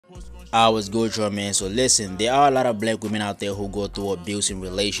I was good, your man. So listen, there are a lot of black women out there who go through abuse in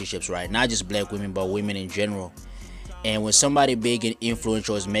relationships, right? Not just black women, but women in general. And when somebody big and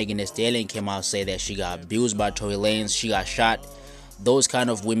influential as Megan Thee Stallion came out and say that she got abused by Tory Lanez, she got shot, those kind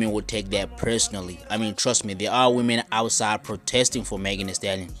of women would take that personally. I mean, trust me, there are women outside protesting for Megan Thee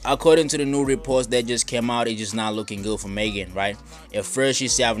Stallion. According to the new reports that just came out, it's just not looking good for Megan, right? At first, she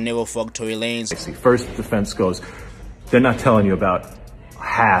said, "I've never fucked Tory Lanez." First, the defense goes, they're not telling you about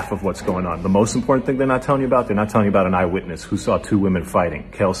half of what's going on. The most important thing they're not telling you about an eyewitness who saw two women fighting,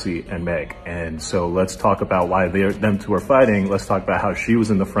 Kelsey and Meg. And so let's talk about why them two are fighting. Let's talk about how she was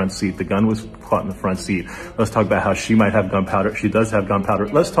in the front seat. The gun was caught in the front seat. Let's talk about how she might have gunpowder. She does have gunpowder.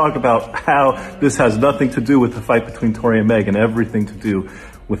 Let's talk about how this has nothing to do with the fight between Tory and Meg and everything to do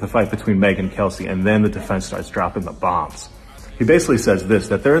with the fight between Meg and Kelsey. And then the defense starts dropping the bombs. He basically says this,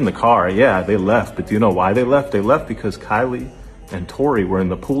 that they're in the car. Yeah, they left. But do you know why they left? They left because Kylie and Tory were in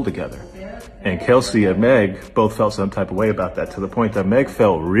the pool together. And Kelsey and Meg both felt some type of way about that, to the point that Meg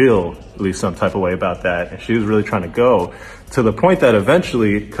felt really some type of way about that. And she was really trying to go, to the point that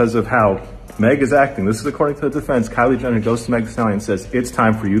eventually, because of how Meg is acting, this is according to the defense, Kylie Jenner goes to Meg Thee Stallion and says, "It's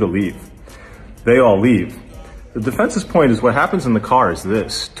time for you to leave." They all leave. The defense's point is what happens in the car is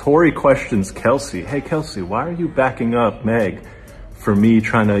this. Tory questions Kelsey, "Hey Kelsey, why are you backing up Meg for me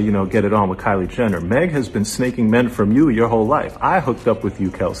trying to, get it on with Kylie Jenner? Meg has been snaking men from you your whole life. I hooked up with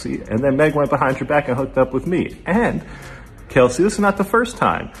you, Kelsey, and then Meg went behind your back and hooked up with me. And Kelsey, this is not the first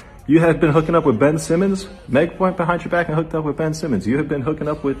time. You had been hooking up with Ben Simmons. Meg went behind your back and hooked up with Ben Simmons. You had been hooking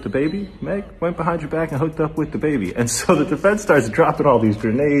up with the baby. Meg went behind your back and hooked up with the baby." And so the defense starts dropping all these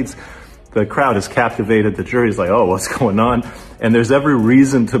grenades. The crowd is captivated. The jury's like, "Oh, what's going on?" And there's every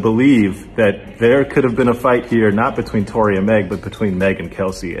reason to believe that there could have been a fight here, not between Tory and Meg, but between Meg and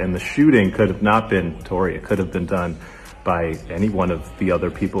Kelsey. And the shooting could have not been Tory. It could have been done by any one of the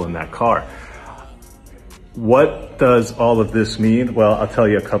other people in that car. What does all of this mean? Well, I'll tell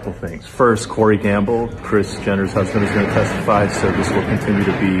you a couple things. First, Corey Gamble, Kris Jenner's husband, is going to testify, so this will continue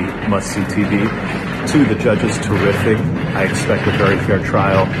to be must-see TV. Two, the judge is terrific. I expect a very fair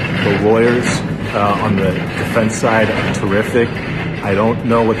trial. The lawyers on the defense side are terrific. I don't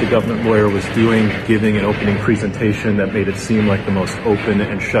know what the government lawyer was doing, giving an opening presentation that made it seem like the most open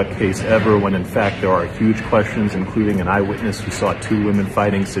and shut case ever, when in fact there are huge questions, including an eyewitness who saw two women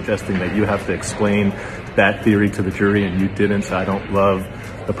fighting, suggesting that you have to explain that theory to the jury, and you didn't. I don't love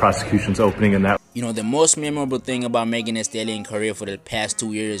the prosecution's opening in that. The most memorable thing about Megan Thee Stallion's career for the past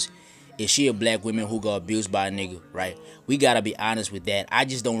 2 years is she a black woman who got abused by a nigga, right? We gotta be honest with that. I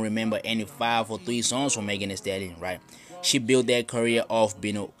just don't remember any 5 or 3 songs from Megan Thee Stallion, right? She built that career off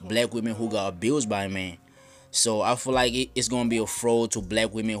being a black woman who got abused by a man. So I feel like it's gonna be a fraud to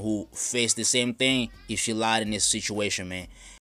black women who face the same thing if she lied in this situation, man.